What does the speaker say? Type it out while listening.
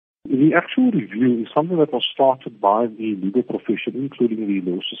The actual review is something that was started by the legal profession, including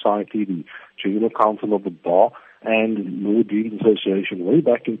the Law Society, the General Counsel of the Bar, and Law Deans Association way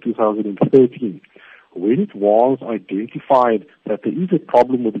back in 2013, when it was identified that there is a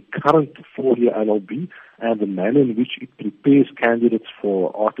problem with the current four-year LLB and the manner in which it prepares candidates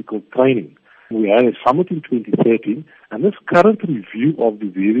for article training. We had a summit in 2013, and this current review of the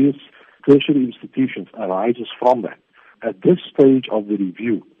various tertiary institutions arises from that. At this stage of the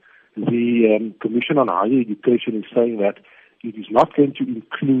review, the Commission on Higher Education is saying that it is not going to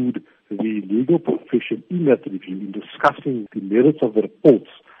include the legal profession in that review in discussing the merits of the reports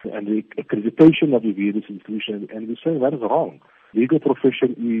and the accreditation of the various institutions, and we're saying that is wrong. Legal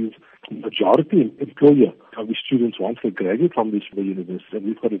profession is the majority employer of the students once they graduate from this university, and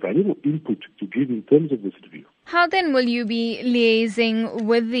we've got a valuable input to give in terms of this review. How then will you be liaising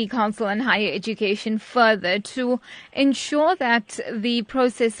with the Council on Higher Education further to ensure that the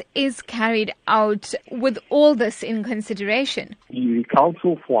process is carried out with all this in consideration? The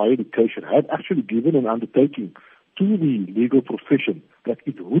Council for Higher Education had actually given an undertaking to the legal profession that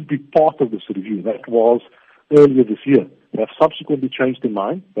it would be part of this review. That was earlier this year. They have subsequently changed their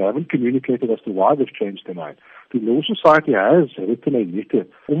mind. They haven't communicated as to why they've changed their mind. The Law Society has written a letter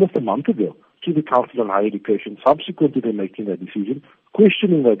almost a month ago to the Council on Higher Education, subsequent to them making that decision,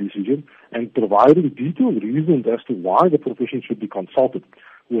 questioning that decision, and providing detailed reasons as to why the profession should be consulted.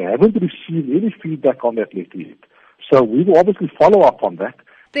 We haven't received any feedback on that letter yet. So we will obviously follow up on that.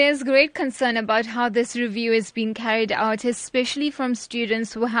 There's great concern about how this review is being carried out, especially from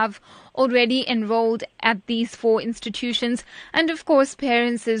students who have already enrolled at these four institutions, and of course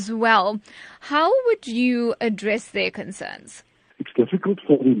parents as well. How would you address their concerns? It's difficult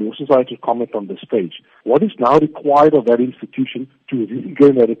for the Law Society to comment on this stage. What is now required of that institution to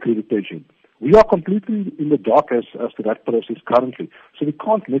regain that accreditation? We are completely in the dark as to that process currently, so we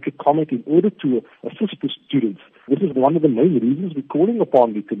can't make a comment in order to assist the students. This is one of the main reasons we're calling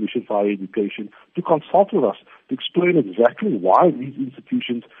upon the Commission for Higher Education to consult with us, to explain exactly why these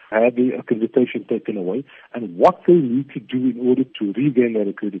institutions had their accreditation taken away and what they need to do in order to regain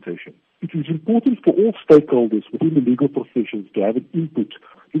that accreditation. It is important for all stakeholders within the legal professions to have an input.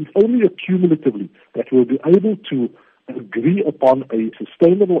 It is only accumulatively that we'll be able to agree upon a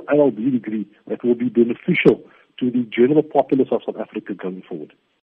sustainable LLB degree that will be beneficial to the general populace of South Africa going forward.